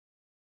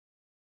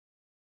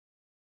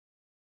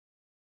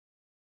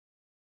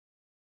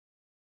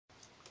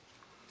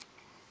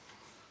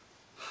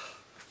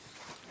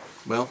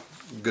Well,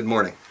 good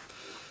morning.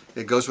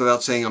 It goes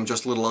without saying I'm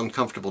just a little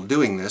uncomfortable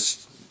doing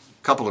this.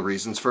 A couple of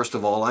reasons. First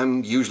of all,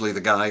 I'm usually the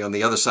guy on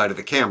the other side of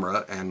the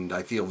camera, and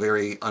I feel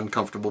very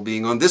uncomfortable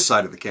being on this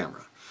side of the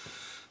camera.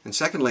 And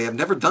secondly, I've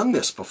never done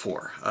this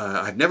before.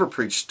 I've never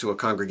preached to a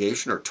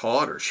congregation or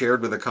taught or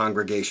shared with a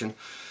congregation,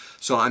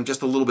 so I'm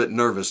just a little bit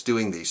nervous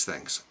doing these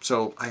things.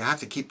 So I have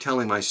to keep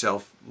telling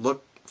myself,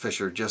 look,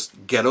 Fisher,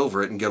 just get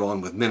over it and get on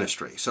with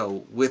ministry.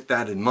 So with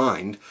that in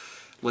mind,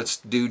 let's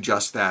do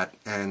just that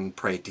and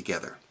pray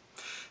together.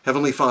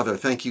 Heavenly Father,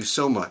 thank you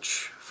so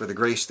much for the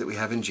grace that we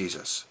have in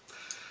Jesus,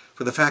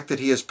 for the fact that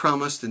he has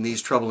promised in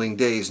these troubling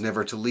days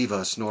never to leave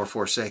us nor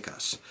forsake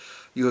us.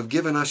 You have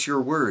given us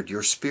your word,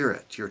 your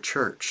spirit, your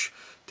church,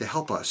 to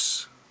help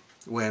us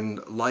when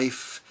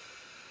life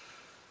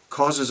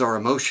causes our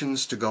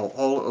emotions to go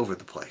all over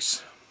the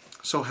place.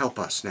 So help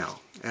us now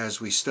as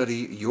we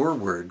study your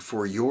word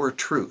for your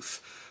truth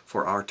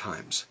for our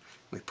times.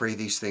 We pray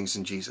these things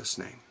in Jesus'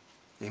 name.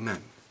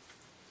 Amen.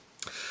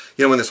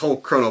 You know, when this whole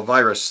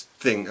coronavirus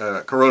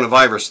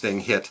thing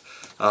hit,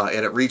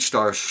 and it reached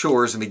our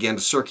shores and began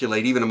to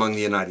circulate even among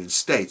the United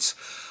States,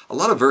 a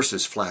lot of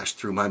verses flashed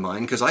through my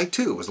mind because I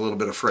too was a little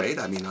bit afraid.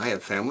 I mean, I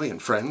have family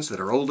and friends that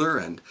are older,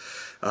 and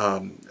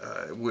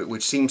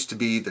which seems to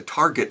be the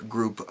target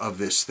group of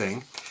this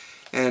thing.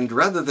 And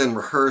rather than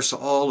rehearse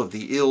all of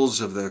the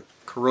ills of the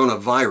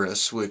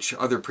coronavirus, which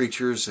other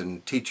preachers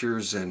and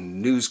teachers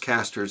and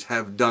newscasters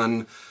have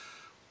done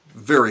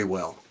very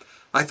well,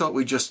 I thought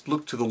we'd just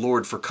look to the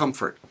Lord for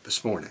comfort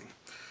this morning.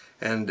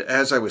 And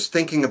as I was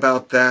thinking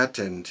about that,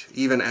 and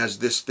even as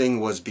this thing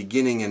was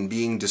beginning and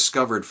being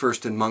discovered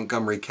first in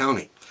Montgomery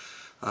County,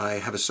 I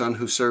have a son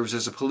who serves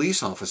as a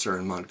police officer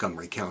in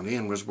Montgomery County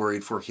and was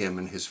worried for him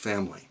and his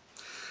family.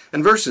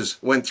 And verses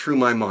went through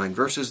my mind,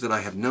 verses that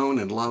I have known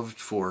and loved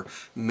for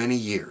many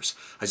years.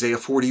 Isaiah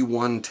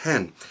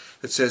 41:10,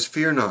 that says,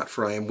 "Fear not,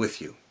 for I am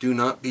with you. Do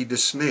not be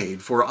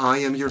dismayed, for I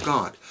am your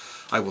God.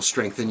 I will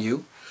strengthen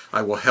you,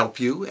 I will help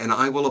you, and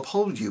I will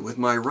uphold you with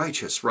my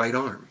righteous right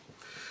arm."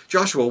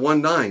 Joshua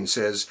 1:9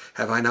 says,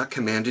 "Have I not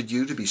commanded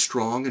you to be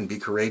strong and be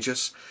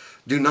courageous?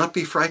 Do not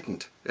be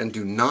frightened, and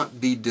do not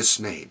be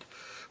dismayed,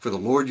 for the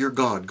Lord your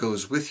God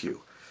goes with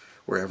you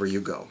wherever you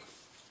go."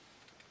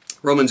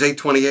 Romans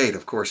 8:28,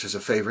 of course, is a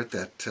favorite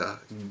that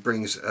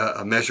brings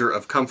a measure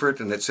of comfort,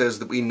 and it says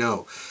that we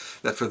know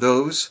that for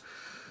those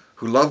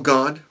who love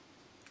God,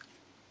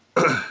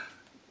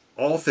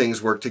 all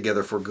things work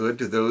together for good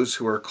to those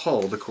who are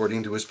called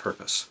according to his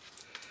purpose.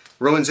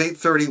 Romans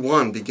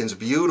 8:31 begins a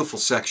beautiful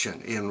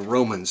section in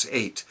Romans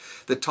 8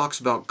 that talks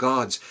about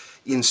God's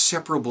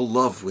inseparable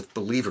love with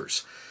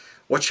believers.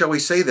 What shall we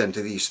say then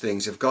to these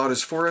things? If God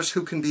is for us,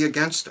 who can be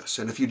against us?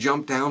 And if you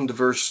jump down to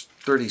verse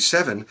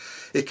 37,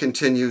 it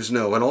continues,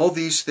 "No, in all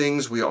these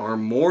things we are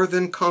more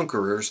than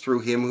conquerors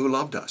through him who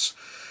loved us.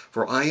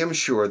 For I am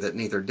sure that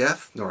neither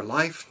death, nor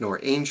life, nor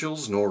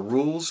angels, nor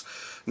rules,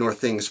 nor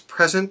things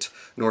present,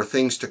 nor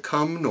things to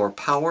come, nor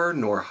power,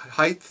 nor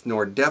height,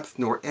 nor depth,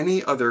 nor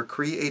any other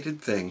created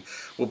thing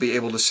will be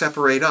able to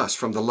separate us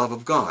from the love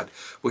of God,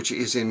 which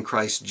is in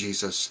Christ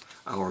Jesus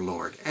our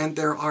Lord." And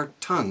there are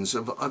tons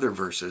of other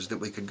verses that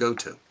we could go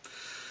to.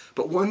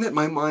 But one that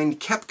my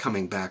mind kept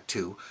coming back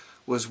to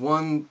was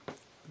one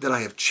that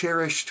I have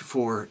cherished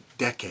for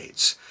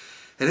decades,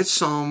 and it's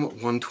Psalm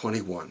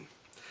 121.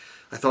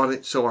 I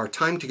thought so our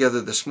time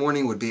together this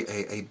morning would be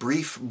a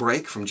brief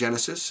break from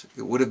Genesis.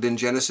 It would have been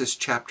Genesis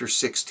chapter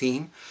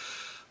 16,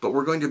 but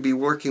we're going to be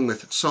working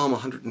with Psalm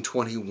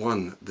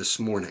 121 this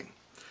morning.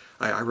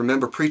 I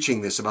remember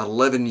preaching this about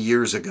 11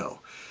 years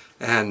ago,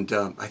 and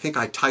I think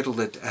I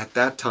titled it at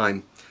that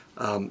time,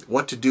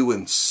 "What to Do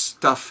When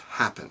Stuff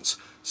Happens.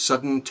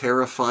 Sudden,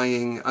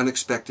 Terrifying,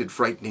 Unexpected,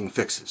 Frightening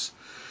Fixes."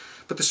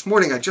 But this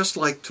morning I'd just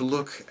like to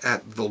look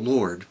at the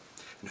Lord,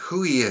 and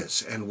who he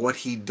is and what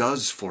he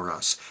does for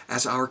us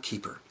as our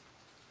keeper.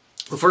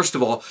 Well, first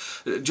of all,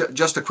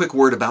 just a quick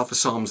word about the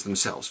Psalms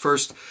themselves.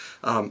 First,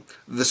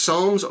 the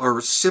Psalms are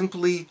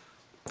simply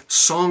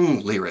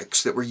song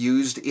lyrics that were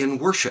used in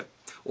worship,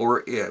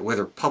 or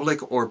whether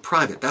public or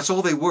private. That's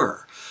all they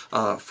were.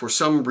 For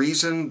some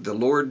reason, the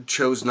Lord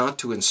chose not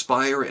to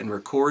inspire and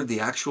record the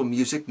actual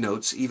music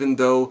notes, even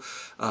though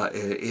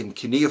in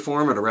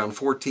cuneiform at around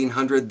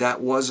 1400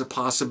 that was a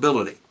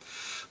possibility.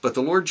 But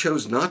the Lord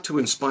chose not to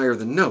inspire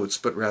the notes,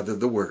 but rather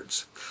the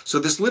words. So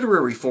this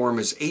literary form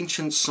is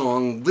ancient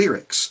song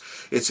lyrics.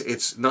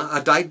 It's not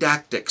a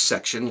didactic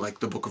section like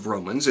the book of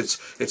Romans.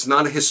 It's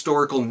not a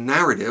historical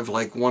narrative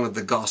like one of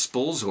the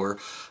Gospels or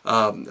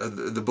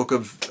the book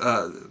of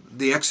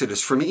the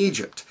Exodus from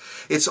Egypt.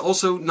 It's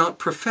also not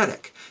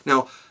prophetic.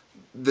 Now,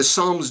 the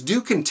Psalms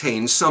do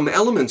contain some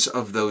elements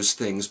of those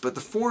things, but the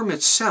form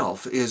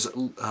itself is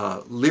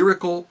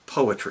lyrical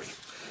poetry,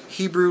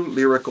 Hebrew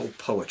lyrical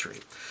poetry.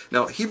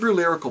 Now, Hebrew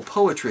lyrical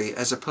poetry,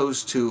 as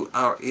opposed to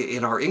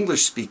in our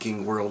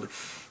English-speaking world,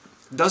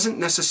 doesn't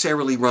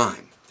necessarily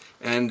rhyme,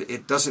 and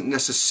it doesn't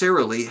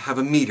necessarily have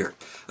a meter,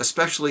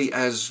 especially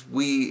as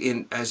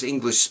we, as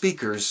English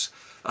speakers,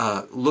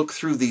 look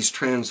through these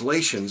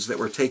translations that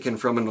were taken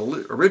from an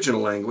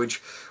original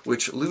language,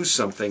 which lose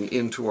something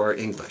into our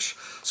English.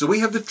 So we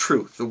have the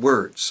truth, the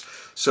words.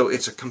 So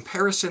it's a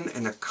comparison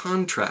and a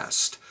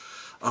contrast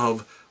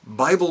of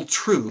Bible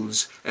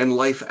truths and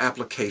life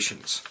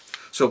applications.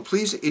 So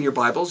please, in your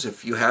Bibles,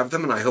 if you have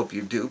them, and I hope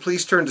you do,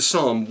 please turn to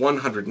Psalm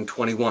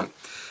 121.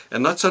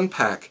 And let's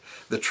unpack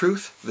the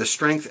truth, the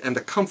strength, and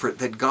the comfort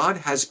that God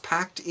has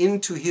packed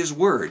into His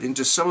Word,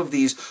 into some of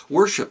these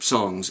worship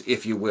songs,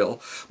 if you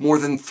will, more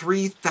than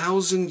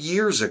 3,000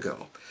 years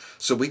ago.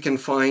 So we can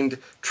find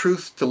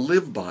truth to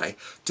live by,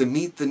 to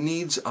meet the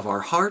needs of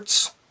our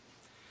hearts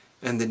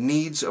and the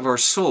needs of our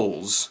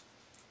souls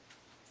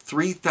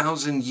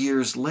 3,000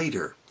 years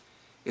later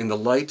in the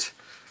light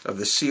of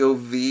the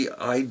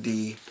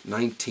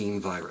COVID-19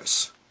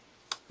 virus.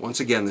 Once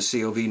again, the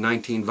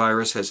COVID-19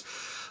 virus has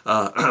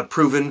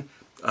proven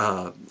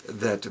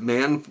that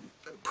man,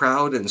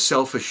 proud and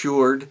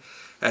self-assured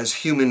as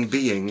human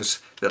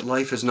beings, that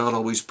life is not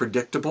always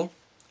predictable,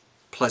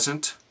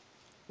 pleasant,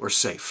 or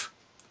safe.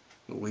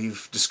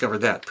 We've discovered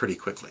that pretty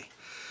quickly.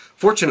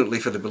 Fortunately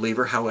for the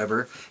believer,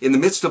 however, in the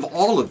midst of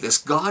all of this,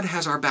 God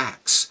has our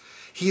backs.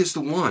 He is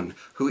the one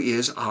who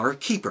is our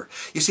keeper.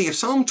 You see, if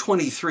Psalm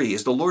 23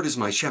 is "The Lord is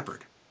my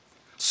shepherd,"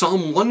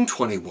 Psalm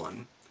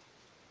 121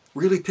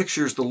 really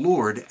pictures the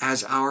Lord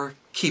as our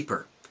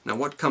keeper. Now,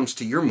 what comes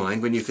to your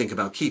mind when you think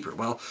about keeper?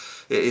 Well,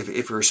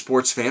 if you're a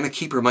sports fan, a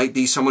keeper might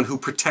be someone who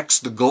protects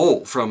the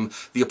goal from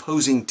the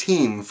opposing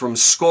team from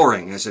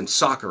scoring, as in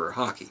soccer or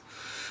hockey.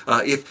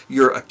 If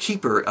you're a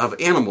keeper of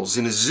animals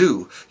in a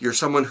zoo, you're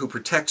someone who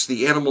protects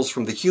the animals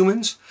from the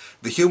humans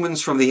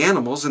from the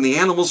animals, and the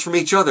animals from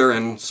each other,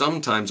 and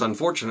sometimes,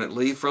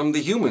 unfortunately, from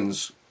the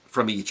humans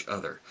from each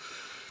other.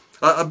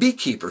 A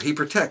beekeeper, he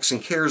protects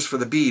and cares for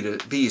the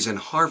bees and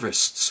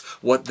harvests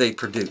what they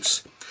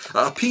produce.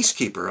 A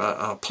peacekeeper,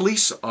 a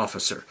police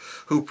officer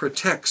who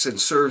protects and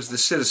serves the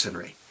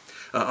citizenry.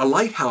 A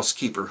lighthouse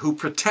keeper who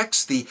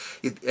protects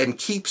and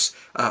keeps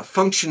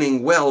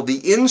functioning well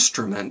the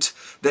instrument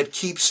that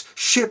keeps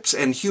ships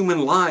and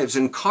human lives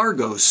and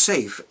cargo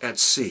safe at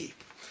sea.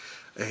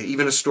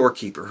 Even a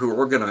storekeeper who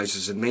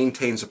organizes and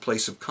maintains a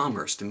place of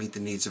commerce to meet the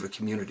needs of a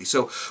community.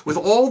 So with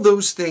all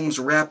those things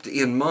wrapped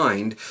in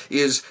mind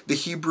is the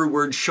Hebrew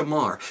word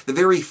shamar. The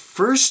very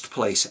first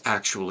place,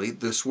 actually,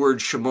 this word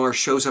shamar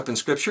shows up in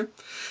Scripture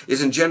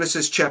is in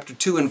Genesis chapter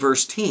 2 and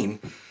verse 15,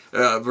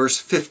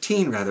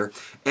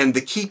 and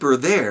the keeper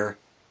there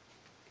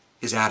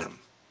is Adam.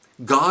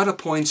 God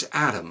appoints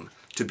Adam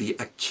to be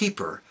a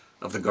keeper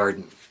of the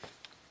garden.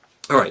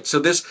 All right, so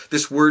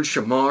this word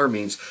shamar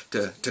means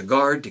to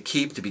guard, to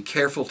keep, to be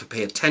careful, to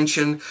pay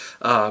attention,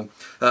 to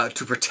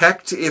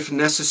protect if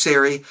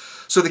necessary.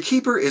 So the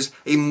keeper is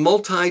a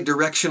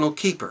multi-directional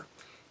keeper.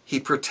 He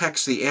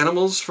protects the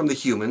animals from the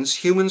humans,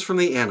 humans from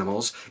the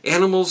animals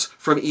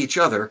from each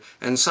other,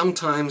 and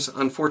sometimes,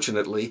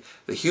 unfortunately,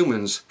 the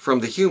humans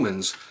from the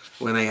humans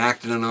when they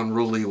act in an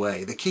unruly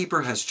way. The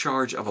keeper has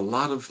charge of a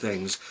lot of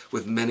things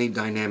with many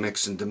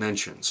dynamics and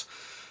dimensions,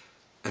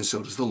 and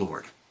so does the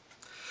Lord.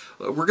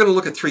 We're going to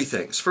look at three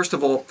things. First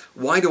of all,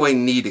 why do I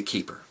need a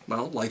keeper?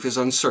 Well, life is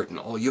uncertain.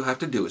 All you have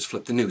to do is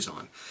flip the news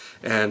on.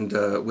 And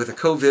with the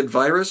COVID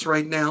virus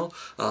right now,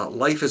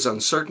 life is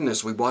uncertain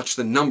as we watch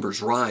the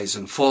numbers rise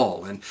and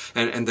fall, and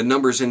the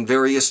numbers in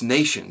various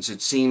nations.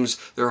 It seems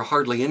there are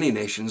hardly any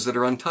nations that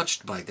are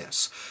untouched by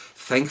this.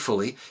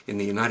 Thankfully, in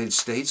the United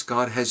States,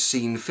 God has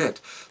seen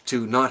fit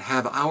to not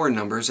have our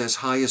numbers as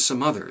high as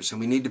some others. And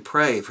we need to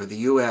pray for the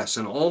U.S.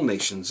 and all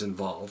nations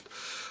involved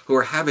who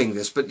are having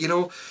this. But, you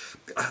know,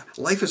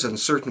 life is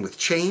uncertain with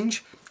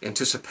change,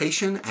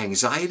 anticipation,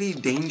 anxiety,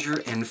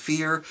 danger, and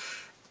fear.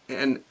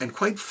 And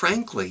quite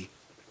frankly,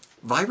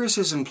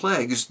 viruses and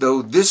plagues,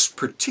 though this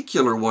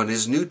particular one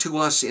is new to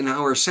us in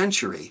our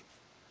century,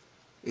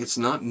 it's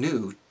not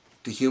new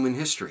to human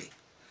history.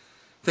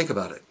 Think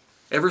about it.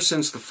 Ever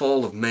since the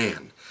fall of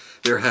man,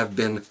 there have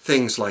been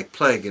things like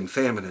plague and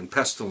famine and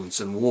pestilence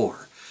and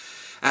war.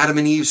 Adam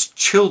and Eve's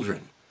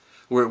children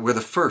were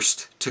the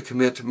first to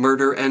commit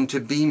murder and to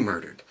be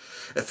murdered.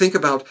 Think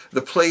about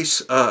the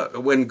place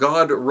when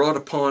God wrought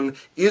upon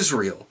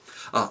Israel,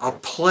 a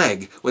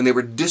plague when they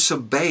were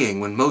disobeying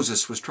when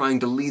Moses was trying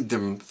to lead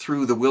them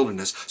through the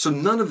wilderness. So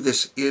none of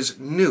this is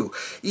new.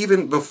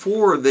 Even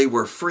before they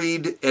were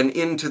freed and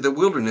into the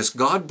wilderness,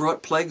 God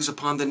brought plagues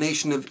upon the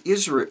nation of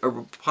Israel,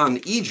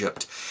 upon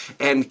Egypt,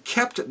 and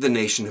kept the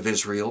nation of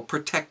Israel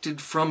protected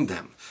from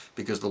them,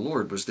 because the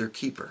Lord was their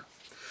keeper.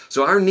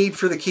 So our need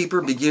for the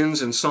keeper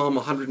begins in Psalm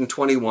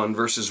 121,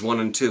 verses 1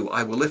 and 2.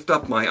 I will lift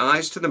up my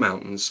eyes to the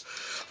mountains.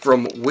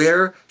 From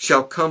where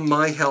shall come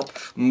my help?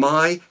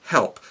 My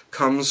help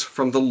comes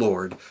from the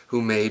Lord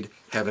who made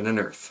heaven and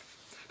earth.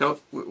 Now,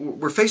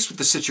 we're faced with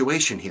the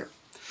situation here.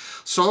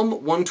 Psalm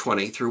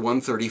 120 through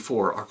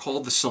 134 are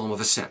called the Psalm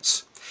of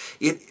Ascents.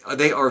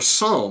 They are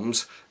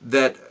psalms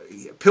that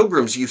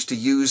pilgrims used to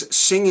use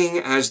singing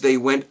as they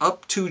went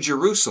up to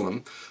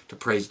Jerusalem to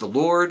praise the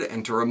Lord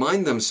and to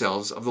remind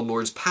themselves of the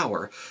Lord's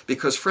power,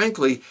 because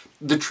frankly,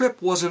 the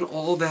trip wasn't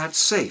all that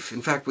safe.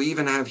 In fact, we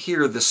even have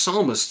here the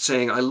psalmist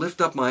saying, I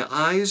lift up my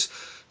eyes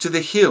to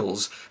the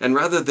hills, and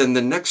rather than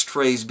the next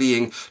phrase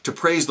being to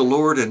praise the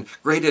Lord in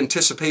great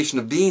anticipation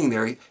of being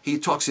there, he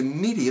talks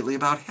immediately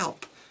about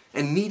help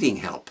and needing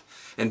help,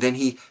 and then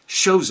he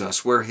shows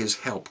us where his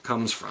help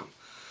comes from.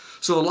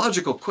 So the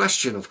logical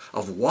question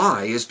of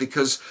why is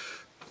because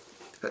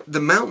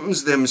the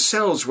mountains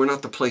themselves were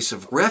not the place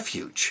of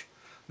refuge.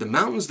 The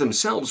mountains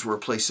themselves were a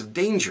place of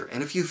danger.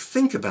 And if you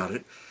think about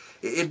it,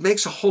 it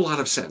makes a whole lot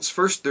of sense.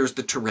 First, there's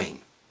the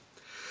terrain.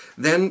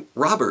 Then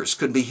robbers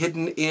could be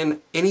hidden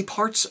in any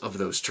parts of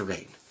those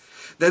terrain.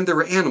 Then there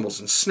were animals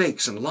and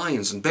snakes and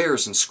lions and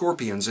bears and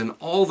scorpions and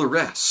all the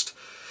rest.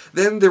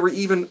 Then there were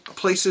even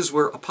places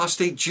where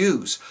apostate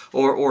Jews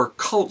or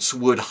cults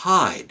would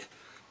hide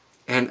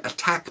and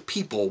attack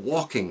people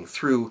walking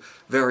through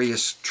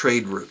various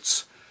trade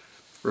routes.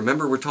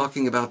 Remember, we're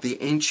talking about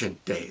the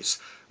ancient days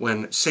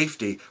when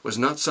safety was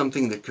not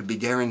something that could be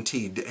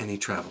guaranteed to any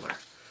traveler.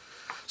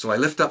 So I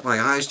lift up my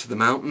eyes to the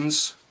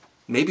mountains.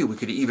 Maybe we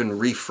could even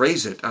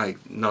rephrase it. I'm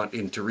not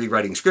into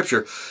rewriting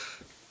scripture,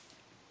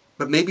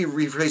 but maybe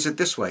rephrase it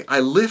this way. I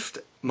lift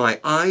my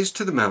eyes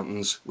to the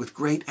mountains with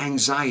great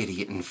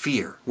anxiety and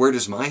fear. Where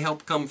does my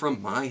help come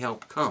from? My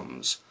help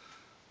comes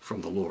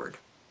from the Lord.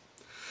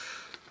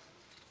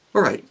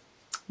 All right.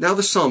 Now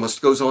the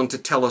psalmist goes on to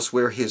tell us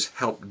where his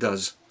help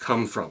does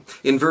come from.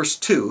 In verse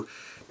 2,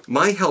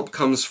 my help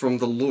comes from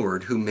the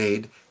Lord who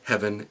made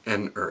heaven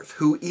and earth.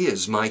 Who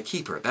is my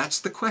keeper? That's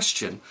the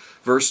question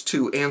verse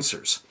 2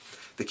 answers.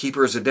 The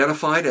keeper is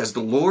identified as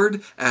the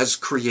Lord as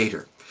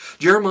creator.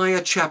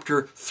 Jeremiah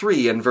chapter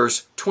 3 and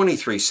verse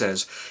 23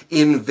 says,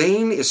 in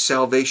vain is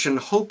salvation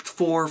hoped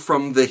for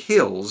from the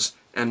hills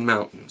and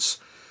mountains.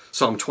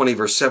 Psalm 20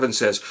 verse 7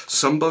 says,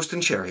 some boast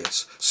in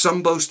chariots,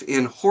 some boast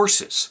in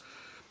horses,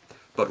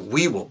 but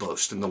we will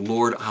boast in the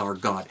Lord our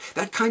God.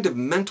 That kind of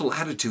mental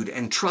attitude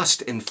and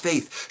trust and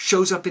faith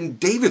shows up in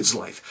David's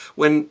life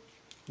when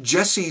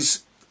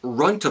Jesse's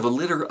runt of a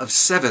litter of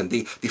 7,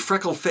 the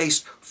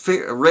freckle-faced,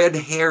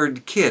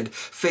 red-haired kid,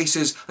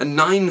 faces a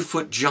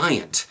 9-foot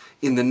giant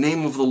in the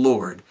name of the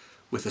Lord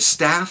with a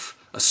staff,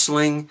 a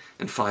sling,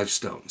 and 5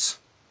 stones.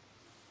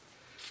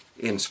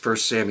 In 1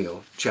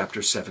 Samuel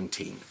chapter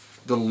 17,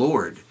 the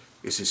Lord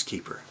is his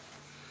keeper.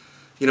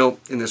 You know,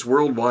 in this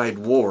worldwide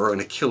war on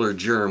a killer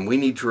germ, we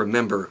need to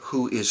remember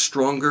who is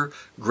stronger,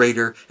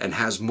 greater, and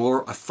has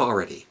more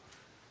authority.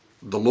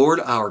 The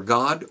Lord our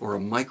God or a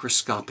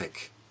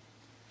microscopic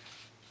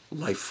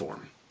life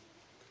form.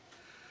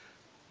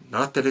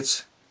 Not that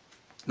it's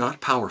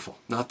not powerful,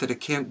 not that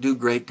it can't do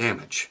great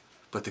damage,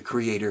 but the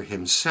Creator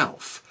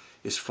himself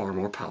is far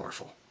more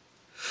powerful.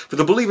 For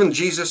the believer in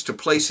Jesus to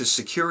place his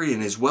security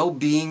in his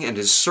well-being and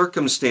his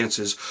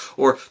circumstances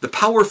or the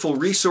powerful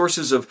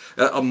resources of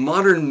a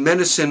modern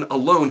medicine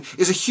alone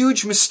is a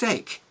huge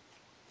mistake.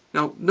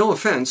 Now, no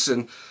offense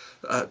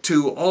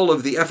to all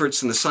of the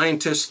efforts and the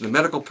scientists and the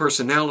medical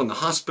personnel and the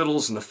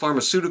hospitals and the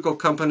pharmaceutical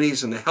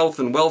companies and the health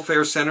and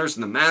welfare centers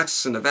and the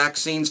masks and the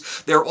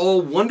vaccines. They're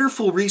all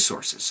wonderful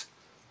resources,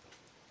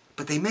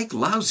 but they make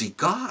lousy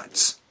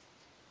gods.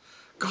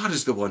 God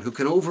is the one who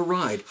can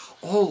override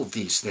all of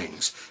these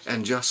things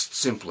and just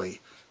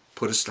simply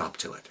put a stop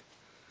to it.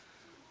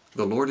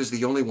 The Lord is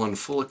the only one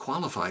fully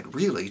qualified,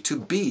 really, to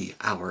be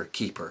our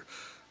keeper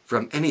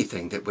from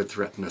anything that would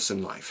threaten us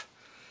in life.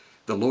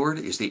 The Lord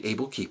is the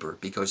able keeper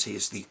because he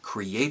is the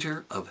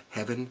creator of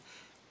heaven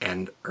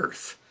and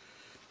earth.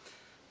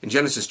 In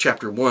Genesis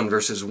chapter 1,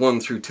 verses 1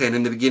 through 10,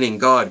 in the beginning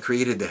God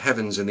created the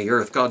heavens and the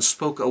earth. God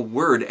spoke a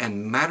word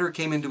and matter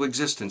came into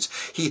existence.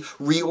 He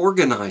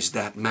reorganized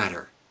that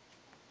matter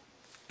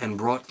and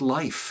brought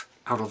life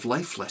out of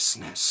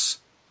lifelessness.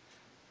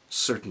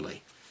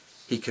 Certainly,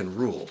 he can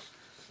rule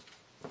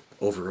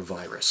over a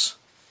virus.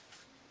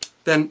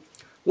 Then,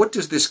 what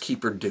does this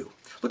keeper do?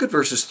 Look at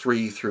verses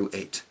 3 through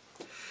 8.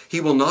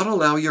 He will not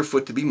allow your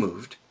foot to be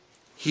moved.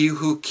 He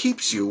who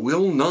keeps you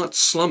will not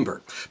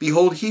slumber.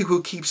 Behold, he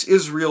who keeps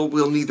Israel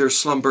will neither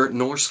slumber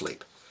nor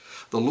sleep.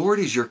 The Lord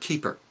is your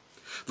keeper.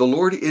 The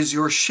Lord is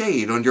your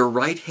shade on your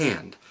right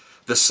hand.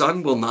 The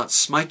sun will not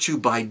smite you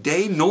by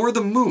day, nor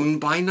the moon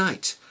by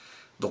night.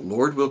 The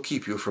Lord will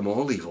keep you from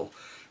all evil,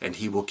 and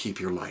he will keep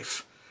your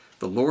life.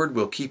 The Lord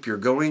will keep your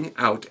going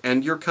out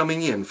and your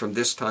coming in from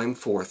this time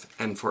forth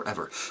and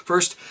forever.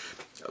 First,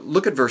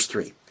 look at verse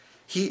 3.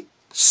 He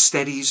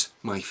steadies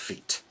my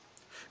feet.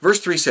 Verse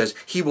 3 says,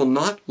 he will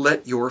not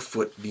let your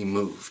foot be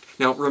moved.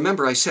 Now,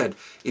 remember I said,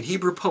 in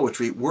Hebrew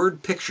poetry,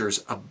 word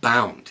pictures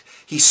abound.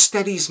 He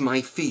steadies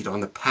my feet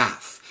on the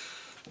path.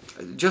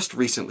 Just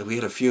recently, we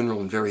had a funeral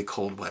in very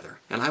cold weather,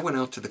 and I went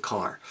out to the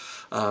car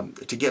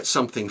to get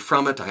something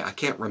from it. I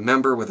can't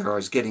remember whether I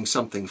was getting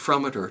something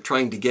from it or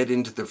trying to get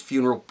into the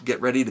funeral,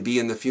 get ready to be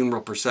in the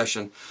funeral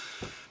procession.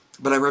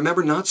 But I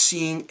remember not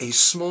seeing a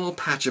small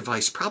patch of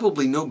ice,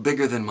 probably no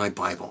bigger than my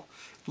Bible.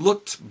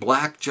 Looked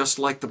black, just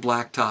like the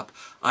blacktop.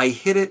 I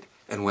hit it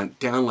and went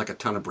down like a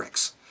ton of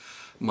bricks.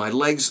 My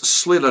legs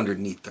slid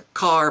underneath the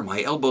car,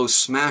 my elbows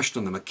smashed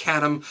on the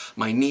macadam,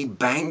 my knee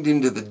banged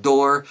into the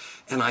door,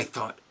 and I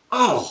thought,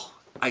 oh,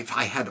 if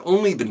I had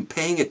only been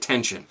paying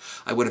attention,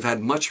 I would have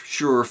had much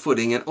surer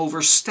footing and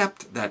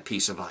overstepped that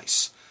piece of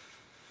ice.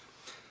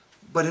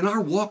 But in our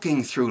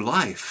walking through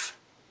life,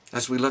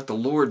 as we let the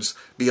Lord's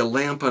be a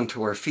lamp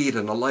unto our feet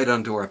and a light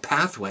unto our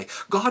pathway,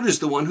 God is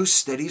the one who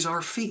steadies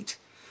our feet.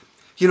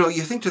 You know,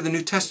 you think to the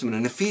New Testament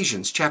in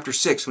Ephesians chapter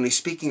 6, when he's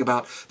speaking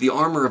about the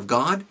armor of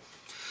God,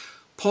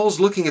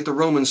 Paul's looking at the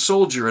Roman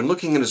soldier and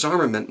looking at his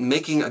armament and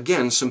making,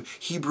 again, some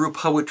Hebrew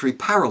poetry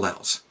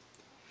parallels.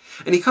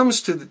 And he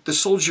comes to the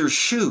soldier's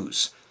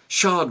shoes,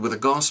 shod with the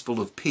gospel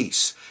of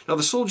peace. Now,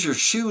 the soldier's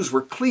shoes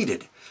were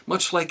cleated,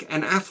 much like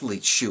an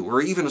athlete's shoe,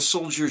 or even a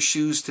soldier's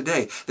shoes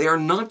today. They are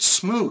not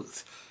smooth,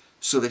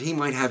 so that he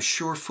might have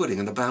sure footing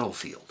in the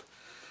battlefield.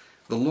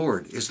 The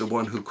Lord is the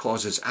one who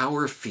causes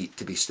our feet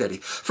to be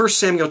steady. 1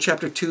 Samuel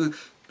chapter 2,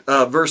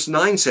 verse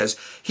 9 says,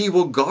 "He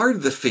will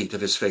guard the feet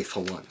of his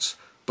faithful ones,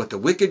 but the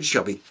wicked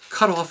shall be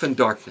cut off in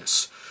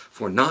darkness,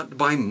 for not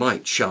by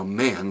might shall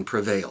man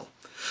prevail."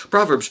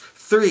 Proverbs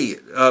 3,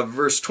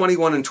 verse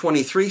 21 and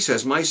 23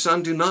 says, "My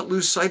son, do not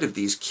lose sight of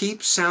these.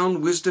 Keep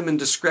sound wisdom and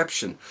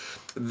discretion.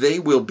 They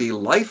will be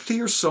life to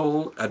your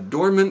soul,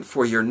 adornment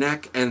for your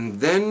neck,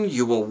 and then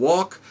you will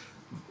walk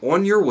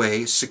on your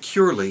way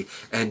securely,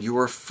 and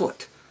your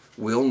foot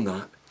will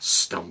not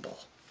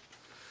stumble."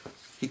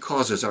 He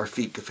causes our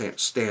feet to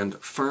stand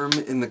firm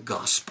in the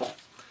gospel,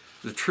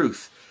 the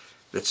truth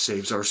that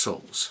saves our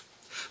souls.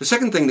 The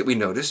second thing that we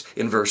notice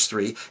in verse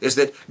 3 is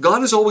that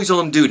God is always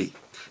on duty.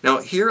 Now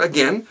here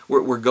again,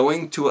 we're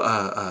going to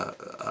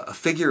a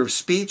figure of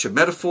speech, a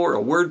metaphor,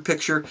 a word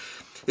picture.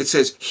 It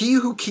says, "He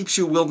who keeps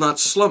you will not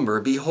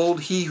slumber.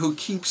 Behold, he who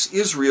keeps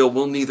Israel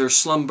will neither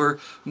slumber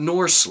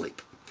nor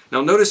sleep."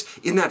 Now notice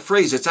in that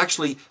phrase, it's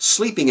actually,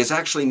 sleeping is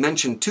actually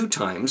mentioned 2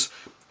 times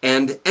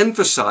and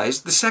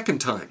emphasized the second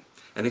time.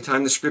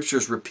 Anytime the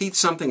scriptures repeat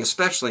something,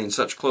 especially in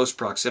such close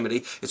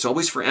proximity, it's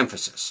always for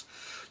emphasis.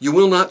 You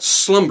will not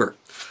slumber.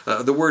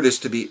 The word is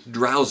to be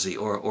drowsy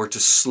or to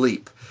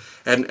sleep.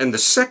 And the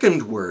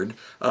second word,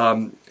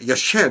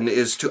 yashen,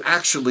 is to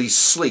actually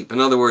sleep.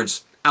 In other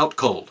words, out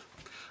cold.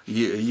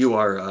 You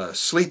are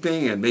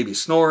sleeping and maybe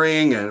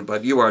snoring,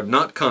 but you are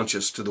not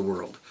conscious to the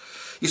world.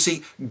 You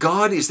see,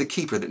 God is the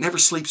keeper that never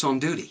sleeps on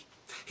duty.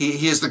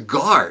 He is the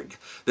guard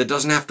that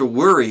doesn't have to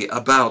worry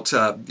about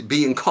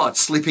being caught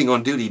sleeping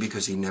on duty,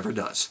 because he never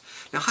does.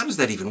 Now, how does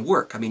that even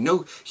work? I mean,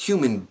 no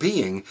human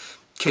being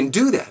can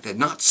do that and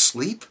not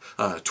sleep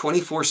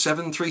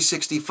 24/7,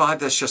 365.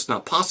 That's just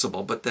not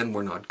possible, but then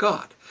we're not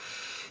God.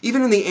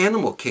 Even in the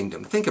animal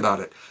kingdom, think about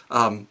it.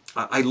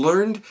 I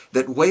learned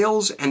that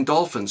whales and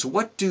dolphins,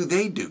 what do?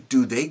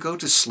 Do they go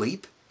to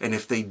sleep? And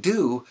if they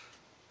do,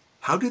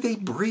 how do they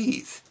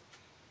breathe?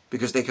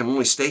 Because they can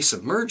only stay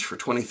submerged for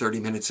 20, 30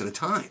 minutes at a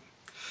time.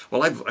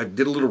 Well, I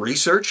did a little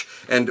research,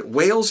 and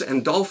whales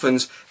and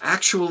dolphins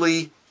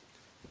actually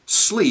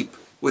sleep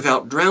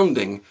without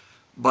drowning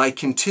by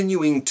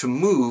continuing to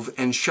move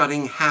and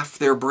shutting half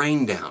their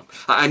brain down.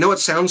 I know it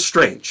sounds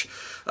strange,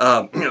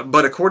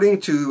 but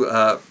according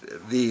to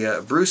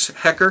Bruce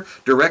Hecker,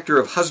 director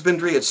of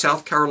husbandry at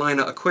South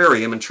Carolina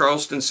Aquarium in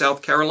Charleston,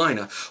 South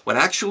Carolina, what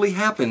actually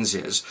happens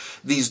is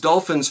these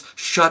dolphins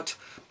shut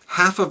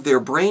half of their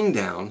brain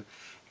down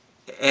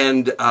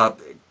and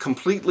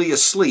completely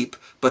asleep,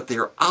 but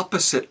their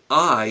opposite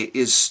eye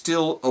is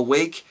still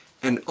awake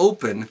and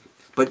open,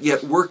 but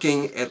yet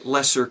working at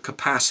lesser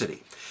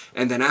capacity.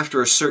 And then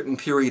after a certain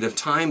period of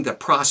time, the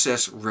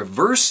process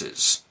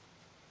reverses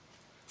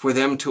for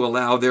them to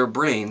allow their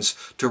brains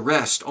to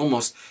rest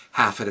almost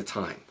half at a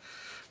time.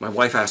 My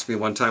wife asked me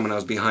one time when I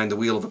was behind the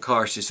wheel of a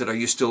car, she said, "Are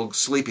you still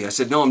sleepy?" I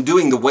said, "No, I'm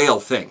doing the whale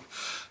thing."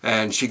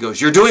 And she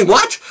goes, "You're doing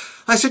what?"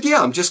 I said,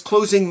 "Yeah, I'm just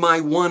closing my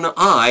one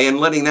eye and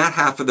letting that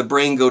half of the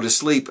brain go to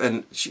sleep."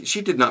 And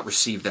she did not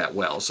receive that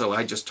well, so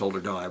I just told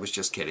her, no, I was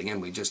just kidding,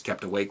 and we just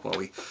kept awake while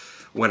we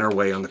went our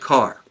way on the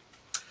car.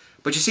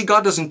 But you see,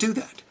 God doesn't do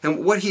that.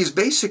 And what he's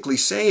basically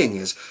saying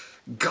is,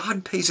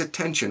 God pays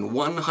attention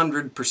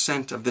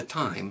 100% of the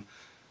time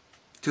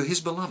to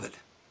his beloved.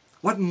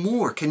 What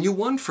more can you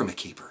want from a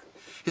keeper?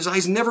 His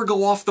eyes never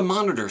go off the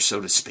monitor, so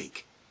to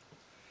speak.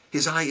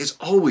 His eye is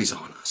always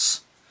on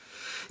us.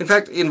 In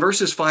fact, in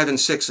verses 5 and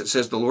 6, it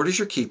says, "The Lord is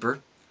your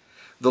keeper.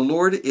 The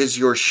Lord is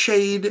your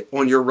shade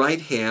on your right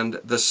hand.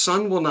 The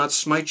sun will not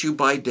smite you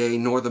by day,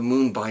 nor the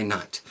moon by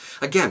night."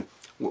 Again,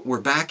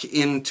 we're back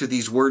into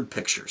these word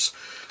pictures.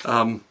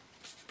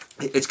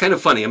 It's kind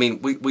of funny. I mean,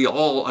 we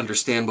all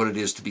understand what it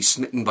is to be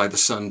smitten by the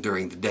sun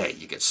during the day.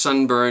 You get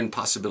sunburn,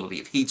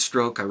 possibility of heat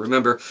stroke. I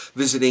remember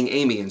visiting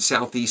Amy in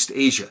Southeast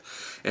Asia,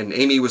 and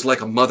Amy was like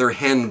a mother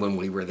hen when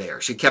we were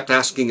there. She kept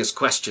asking us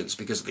questions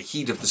because of the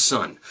heat of the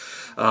sun.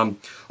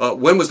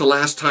 When was the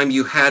last time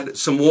you had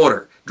some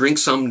water? Drink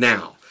some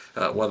now.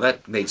 Well,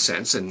 that made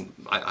sense, and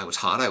I was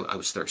hot, I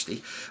was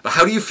thirsty. But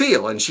how do you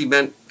feel? And she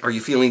meant, are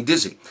you feeling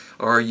dizzy?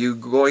 Or are you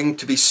going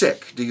to be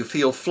sick? Do you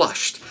feel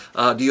flushed?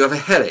 Do you have a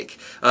headache?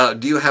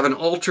 Do you have an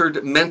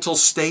altered mental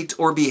state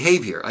or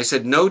behavior? I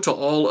said no to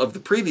all of the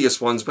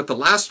previous ones, but the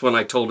last one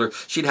I told her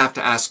she'd have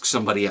to ask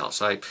somebody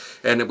else.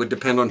 And it would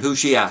depend on who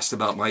she asked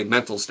about my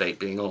mental state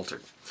being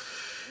altered.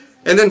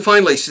 And then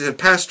finally she said,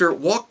 Pastor,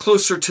 walk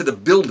closer to the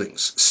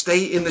buildings.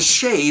 Stay in the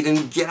shade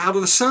and get out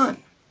of the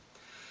sun.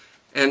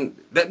 And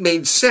that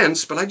made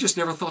sense, but I just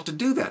never thought to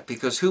do that,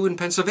 because who in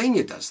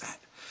Pennsylvania does that?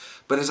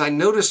 But as I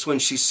noticed when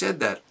she said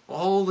that,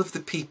 all of the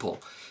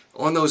people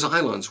on those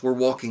islands were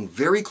walking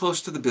very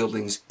close to the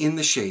buildings in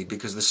the shade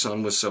because the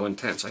sun was so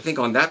intense. I think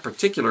on that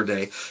particular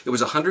day, it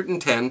was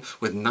 110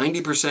 with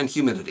 90%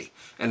 humidity,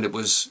 and it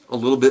was a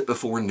little bit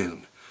before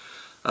noon.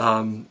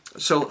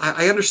 So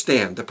I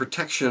understand the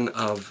protection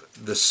of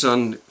the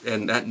sun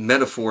and that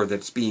metaphor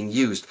that's being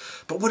used.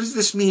 But what does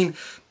this mean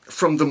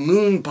from the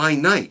moon by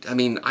night? I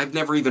mean, I've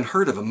never even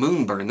heard of a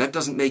moon burn. That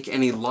doesn't make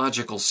any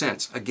logical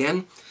sense.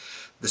 Again,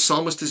 the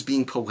psalmist is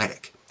being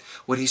poetic.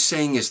 What he's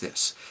saying is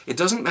this: it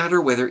doesn't matter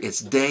whether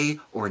it's day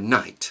or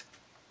night.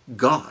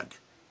 God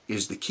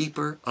is the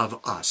keeper of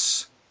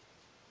us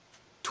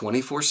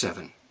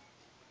 24/7.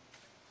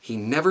 He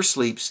never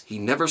sleeps. He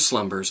never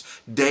slumbers.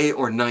 Day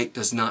or night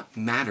does not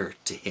matter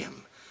to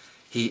him.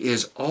 He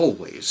is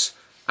always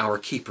our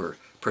keeper,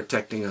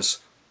 protecting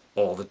us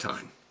all the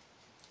time.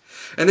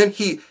 And then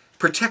he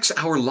protects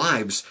our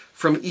lives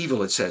from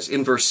evil, it says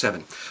in verse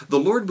 7. The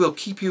Lord will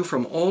keep you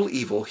from all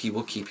evil. He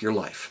will keep your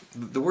life.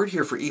 The word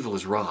here for evil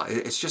is ra.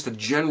 It's just a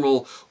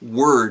general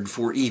word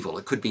for evil.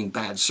 It could mean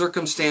bad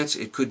circumstance.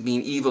 It could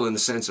mean evil in the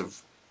sense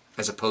of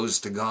as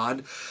opposed to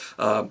God.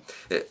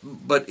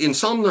 But in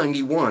Psalm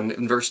 91,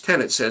 in verse 10,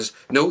 it says,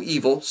 no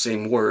evil,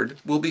 same word,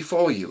 will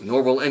befall you,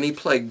 nor will any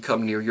plague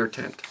come near your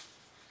tent.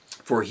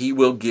 For he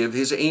will give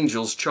his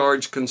angels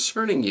charge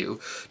concerning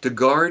you to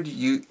guard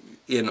you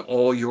in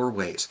all your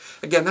ways.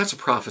 Again, that's a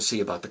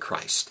prophecy about the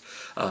Christ,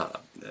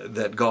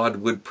 that God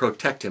would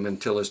protect him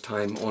until his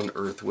time on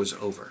earth was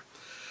over.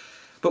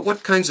 But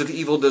what kinds of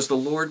evil does the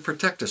Lord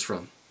protect us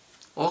from?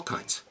 All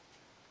kinds.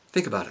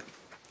 Think about it.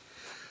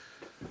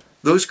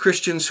 Those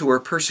Christians who are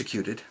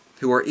persecuted,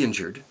 who are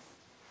injured,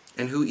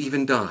 and who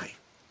even die.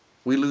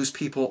 We lose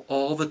people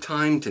all the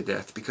time to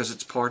death because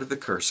it's part of the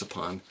curse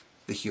upon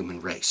the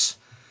human race.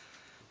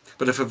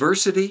 But if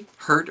adversity,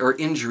 hurt, or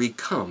injury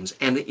comes,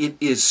 and it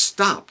is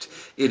stopped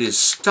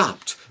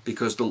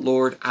because the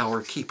Lord,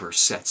 our keeper,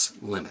 sets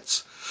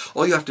limits.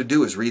 All you have to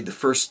do is read the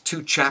first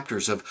 2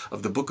 chapters of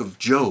the book of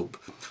Job,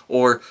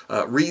 or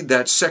read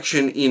that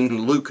section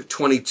in Luke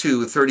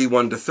 22,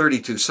 31 to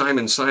 32.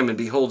 Simon, Simon,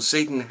 behold,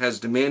 Satan has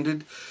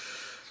demanded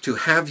to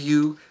have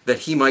you that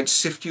he might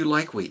sift you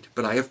like wheat.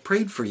 But I have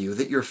prayed for you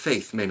that your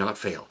faith may not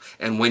fail.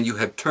 And when you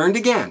have turned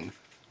again,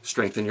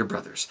 strengthen your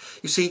brothers.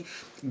 You see,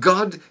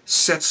 God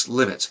sets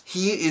limits.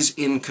 He is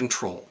in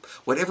control.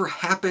 Whatever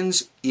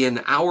happens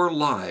in our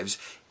lives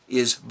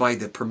is by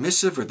the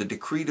permissive or the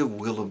decretive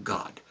will of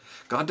God.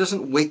 God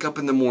doesn't wake up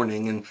in the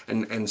morning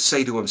and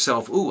say to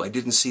himself, ooh, I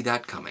didn't see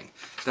that coming.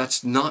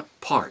 That's not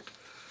part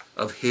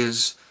of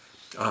his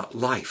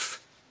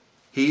life.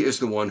 He is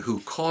the one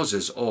who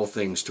causes all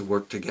things to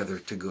work together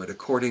to good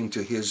according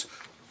to his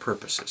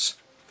purposes.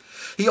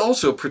 He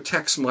also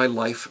protects my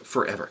life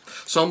forever.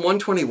 Psalm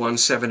 121,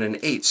 7 and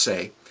 8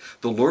 say,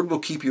 the Lord will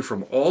keep you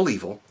from all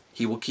evil.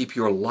 He will keep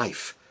your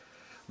life.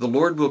 The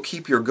Lord will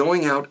keep your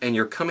going out and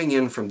your coming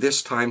in from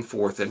this time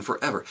forth and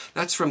forever.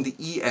 That's from the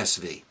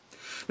ESV.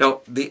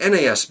 Now, the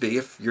NASB,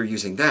 if you're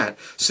using that,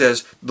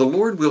 says, the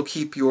Lord will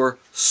keep your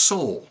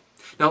soul.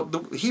 Now,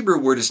 the Hebrew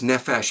word is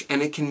nephesh,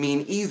 and it can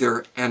mean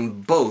either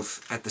and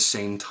both at the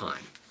same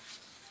time.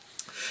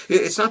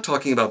 It's not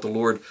talking about the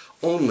Lord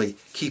only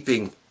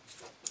keeping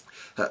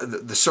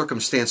the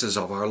circumstances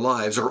of our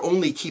lives or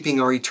only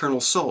keeping our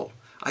eternal soul.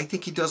 I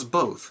think he does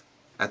both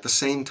at the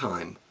same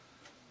time,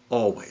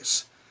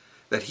 always.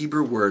 That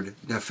Hebrew word,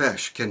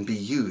 nephesh, can be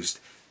used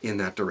in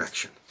that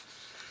direction.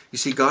 You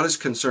see, God is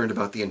concerned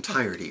about the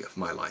entirety of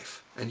my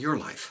life and your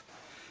life.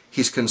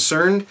 He's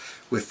concerned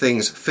with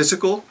things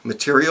physical,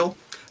 material,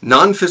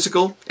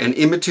 non-physical, and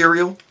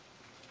immaterial.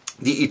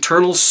 The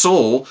eternal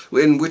soul,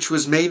 in which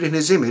was made in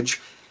his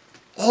image,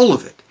 all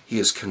of it he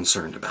is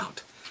concerned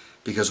about.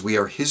 Because we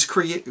are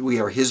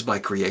his by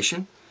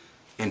creation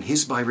and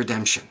his by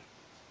redemption.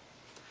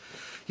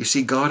 You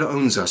see, God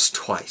owns us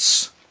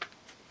twice.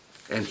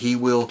 And he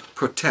will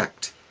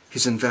protect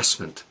his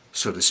investment,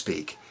 so to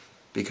speak,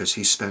 because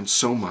he spent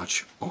so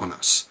much on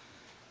us.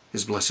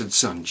 His blessed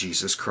Son,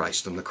 Jesus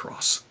Christ, on the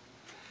cross.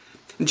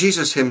 And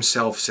Jesus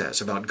himself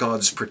says about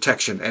God's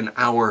protection and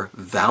our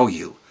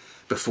value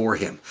before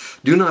him.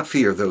 Do not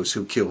fear those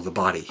who kill the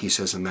body, he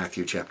says in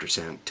Matthew chapter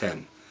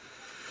 10,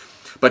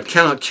 but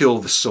cannot kill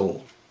the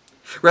soul.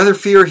 Rather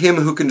fear him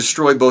who can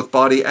destroy both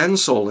body and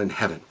soul in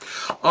heaven.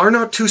 Are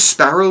not 2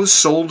 sparrows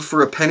sold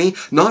for a penny?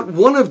 Not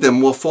one of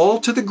them will fall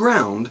to the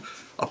ground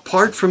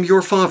apart from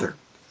your Father.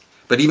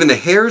 But even the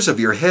hairs of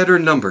your head are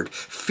numbered.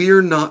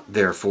 Fear not,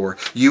 therefore.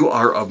 You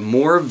are of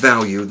more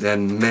value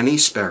than many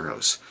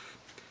sparrows.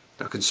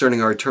 Now,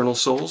 concerning our eternal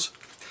souls,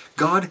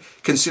 God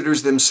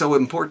considers them so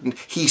important,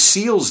 he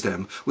seals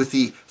them with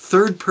the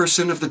third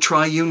person of the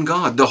triune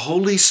God, the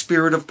Holy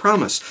Spirit of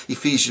promise.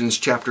 Ephesians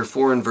chapter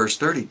 4 and verse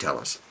 30 tell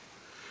us.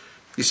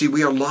 You see,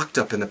 we are locked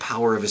up in the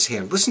power of his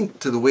hand. Listen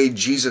to the way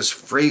Jesus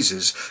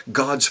phrases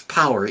God's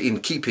power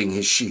in keeping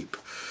his sheep.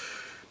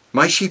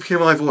 My sheep hear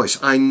my voice.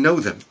 I know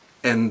them,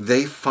 and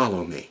they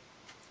follow me.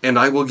 And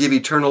I will give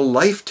eternal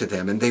life to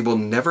them, and they will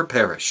never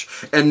perish.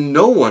 And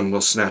no one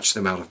will snatch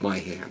them out of my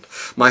hand.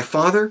 My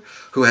Father,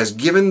 who has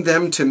given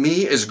them to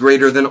me, is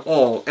greater than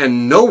all,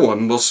 and no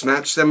one will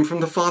snatch them from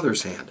the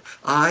Father's hand.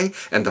 I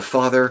and the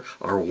Father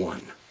are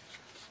one.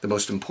 The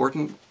most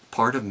important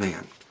part of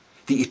man,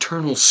 the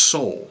eternal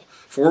soul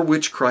for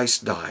which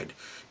Christ died,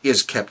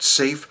 is kept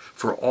safe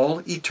for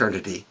all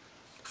eternity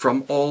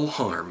from all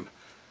harm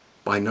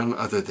by none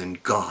other than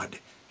God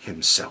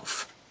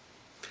himself.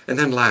 And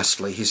then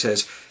lastly, he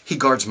says, he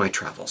guards my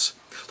travels.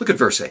 Look at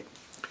verse 8.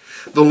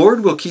 The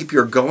Lord will keep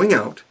your going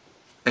out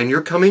and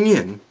your coming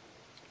in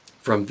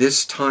from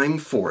this time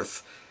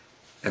forth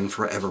and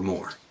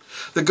forevermore.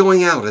 The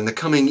going out and the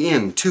coming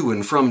in to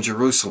and from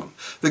Jerusalem.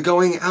 The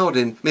going out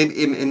in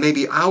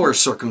maybe our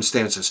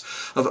circumstances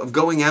of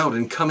going out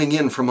and coming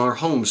in from our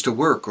homes to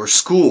work or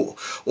school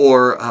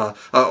or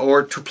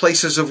to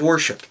places of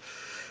worship.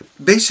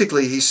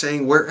 Basically, he's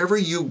saying wherever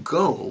you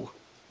go,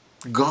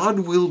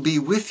 God will be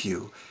with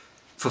you,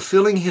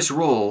 fulfilling his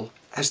role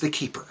as the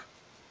keeper.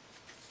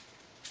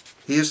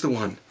 He is the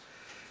one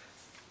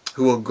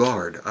who will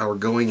guard our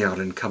going out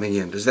and coming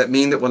in. Does that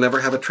mean that we'll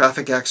never have a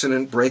traffic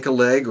accident, break a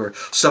leg, or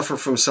suffer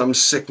from some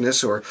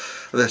sickness, or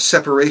the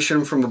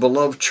separation from a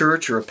beloved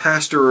church, or a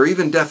pastor, or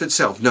even death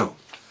itself? No.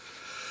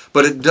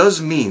 But it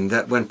does mean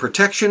that when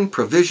protection,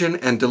 provision,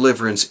 and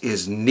deliverance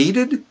is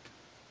needed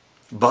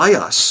by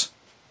us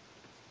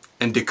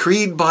and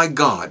decreed by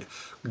God,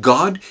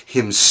 God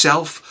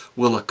himself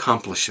will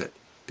accomplish it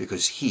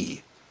because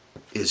he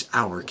is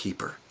our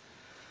keeper.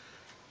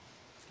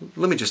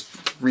 Let me just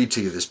read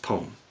to you this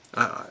poem.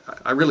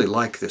 I really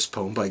like this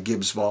poem by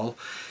Gibbs Vall.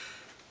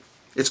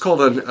 It's called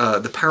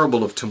The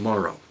Parable of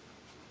Tomorrow.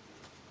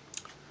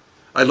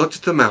 I looked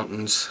at the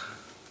mountains.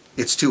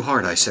 It's too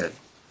hard, I said.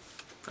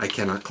 I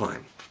cannot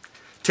climb.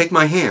 Take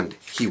my hand,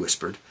 he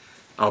whispered.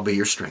 I'll be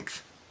your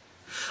strength.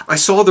 I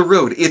saw the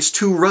road. It's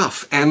too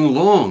rough and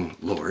long,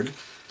 Lord.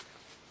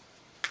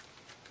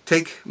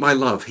 Take my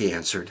love, he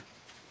answered.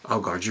 I'll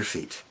guard your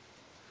feet.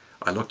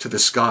 I looked to the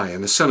sky,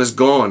 and the sun is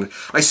gone.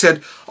 I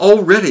said,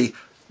 already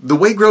the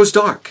way grows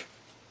dark.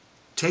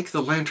 Take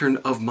the lantern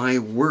of my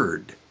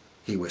word,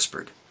 he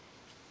whispered,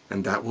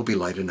 and that will be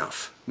light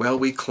enough. Well,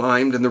 we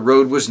climbed, and the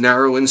road was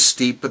narrow and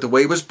steep, but the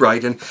way was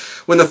bright, and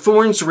when the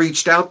thorns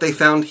reached out, they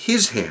found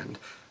his hand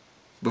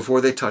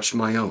before they touched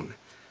my own.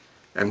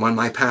 And when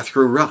my path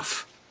grew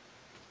rough,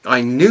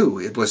 I knew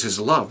it was his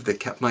love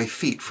that kept my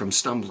feet from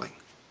stumbling.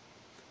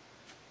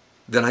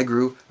 Then I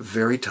grew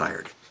very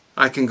tired.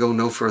 I can go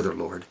no further,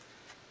 Lord.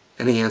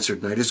 And he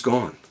answered, night is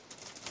gone.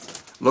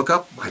 Look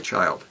up, my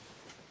child.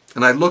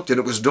 And I looked, and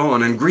it was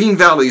dawn, and green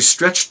valleys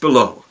stretched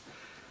below.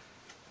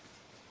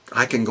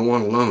 I can go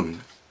on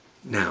alone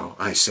now,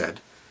 I said.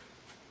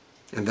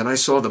 And then I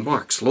saw the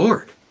marks.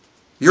 Lord,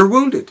 you're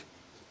wounded.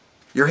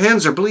 Your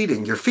hands are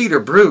bleeding. Your feet are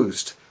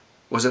bruised.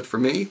 Was it for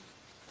me?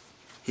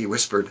 He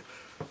whispered,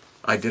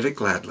 I did it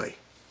gladly.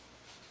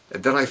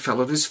 And then I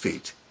fell at his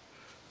feet.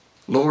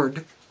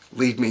 Lord,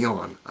 lead me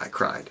on, I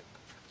cried.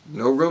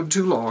 No road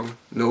too long,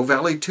 no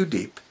valley too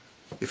deep,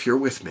 if you're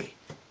with me,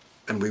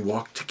 and we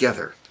walk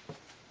together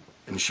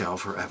and shall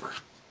forever.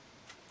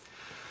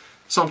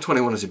 Psalm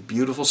 21 is a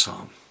beautiful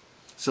psalm.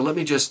 So let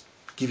me just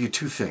give you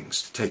two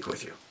things to take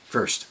with you.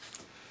 First,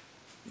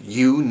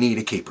 you need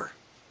a keeper,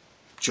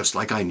 just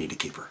like I need a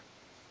keeper.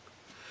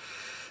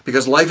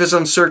 Because life is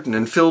uncertain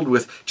and filled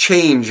with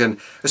change, and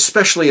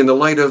especially in the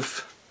light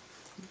of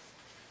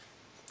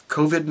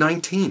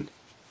COVID-19.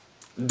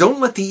 Don't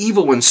let the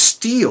evil one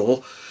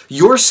steal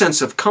your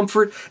sense of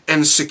comfort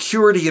and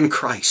security in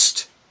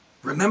Christ.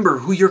 Remember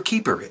who your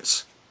keeper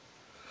is.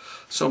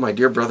 So, my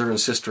dear brother and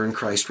sister in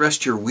Christ,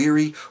 rest your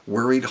weary,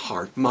 worried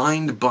heart,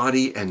 mind,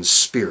 body, and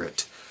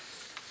spirit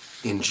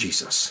in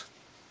Jesus.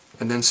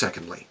 And then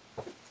secondly,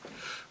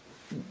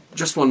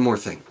 just one more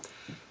thing.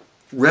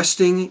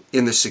 Resting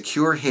in the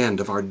secure hand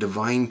of our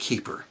divine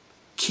keeper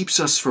keeps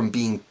us from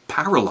being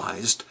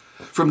paralyzed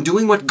from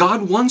doing what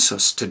God wants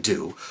us to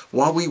do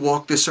while we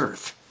walk this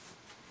earth.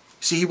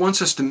 See, he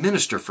wants us to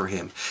minister for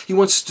him. He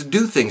wants us to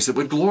do things that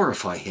would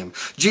glorify him.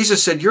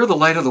 Jesus said, you're the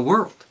light of the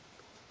world.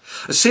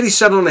 A city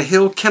set on a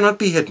hill cannot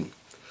be hidden,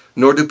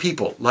 nor do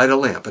people light a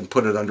lamp and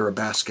put it under a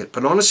basket,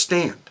 but on a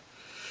stand.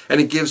 And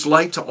it gives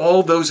light to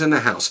all those in the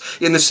house.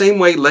 In the same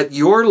way, let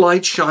your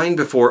light shine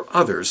before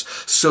others,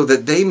 so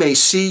that they may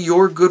see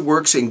your good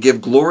works and give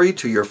glory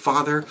to your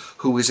Father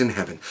who is in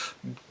heaven.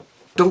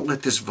 Don't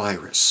let this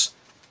virus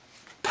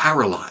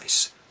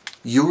paralyze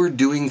your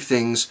doing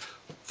things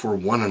for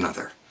one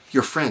another,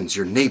 your friends,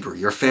 your neighbor,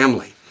 your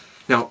family.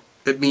 Now,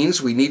 It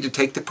means we need to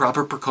take the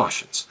proper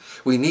precautions.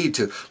 We need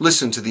to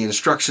listen to the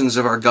instructions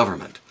of our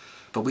government.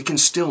 But we can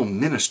still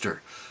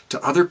minister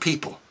to other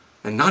people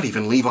and not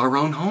even leave our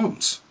own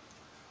homes,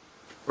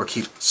 or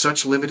keep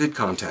such limited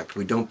contact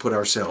we don't put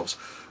ourselves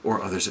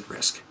or others at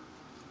risk.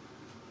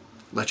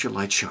 Let your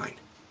light shine,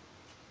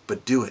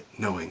 but do it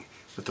knowing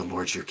that the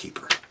Lord's your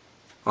keeper.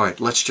 All right,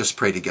 let's just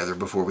pray together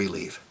before we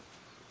leave.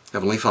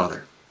 Heavenly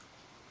Father,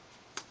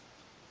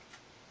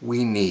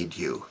 we need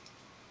you.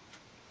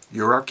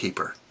 You're our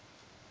keeper,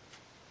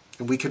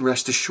 and we can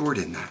rest assured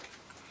in that.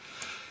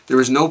 There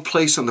is no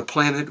place on the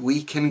planet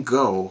we can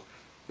go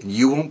and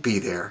you won't be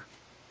there.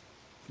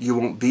 You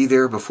won't be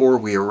there before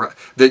we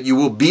arrive. That you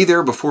will be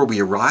there before we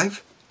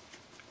arrive.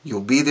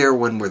 You'll be there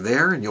when we're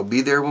there, and you'll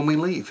be there when we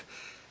leave.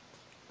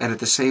 And at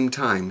the same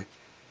time,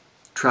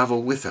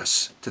 travel with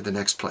us to the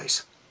next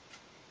place,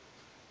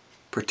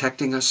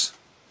 protecting us,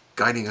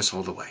 guiding us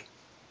all the way.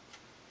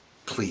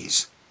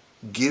 Please,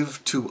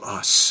 give to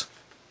us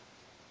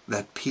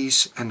that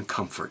peace and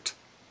comfort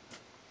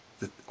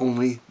that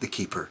only the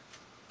keeper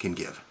can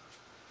give.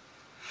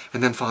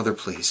 And then, Father,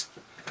 please,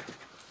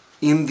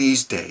 in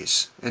these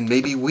days, and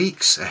maybe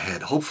weeks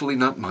ahead, hopefully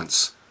not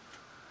months,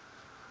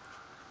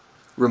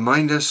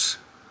 remind us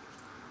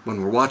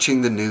when we're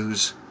watching the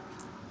news,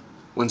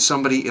 when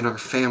somebody in our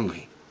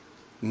family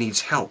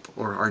needs help,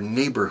 or our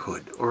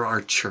neighborhood, or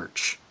our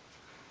church.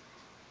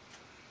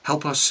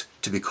 Help us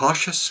to be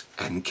cautious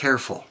and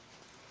careful,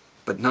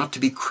 but not to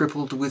be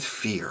crippled with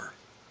fear,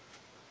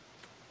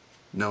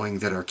 knowing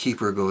that our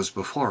keeper goes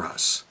before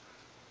us,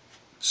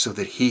 so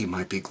that he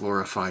might be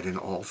glorified in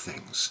all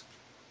things.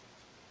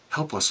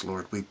 Help us,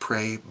 Lord, we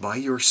pray, by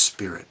your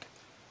Spirit.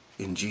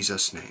 In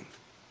Jesus' name,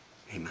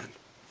 amen.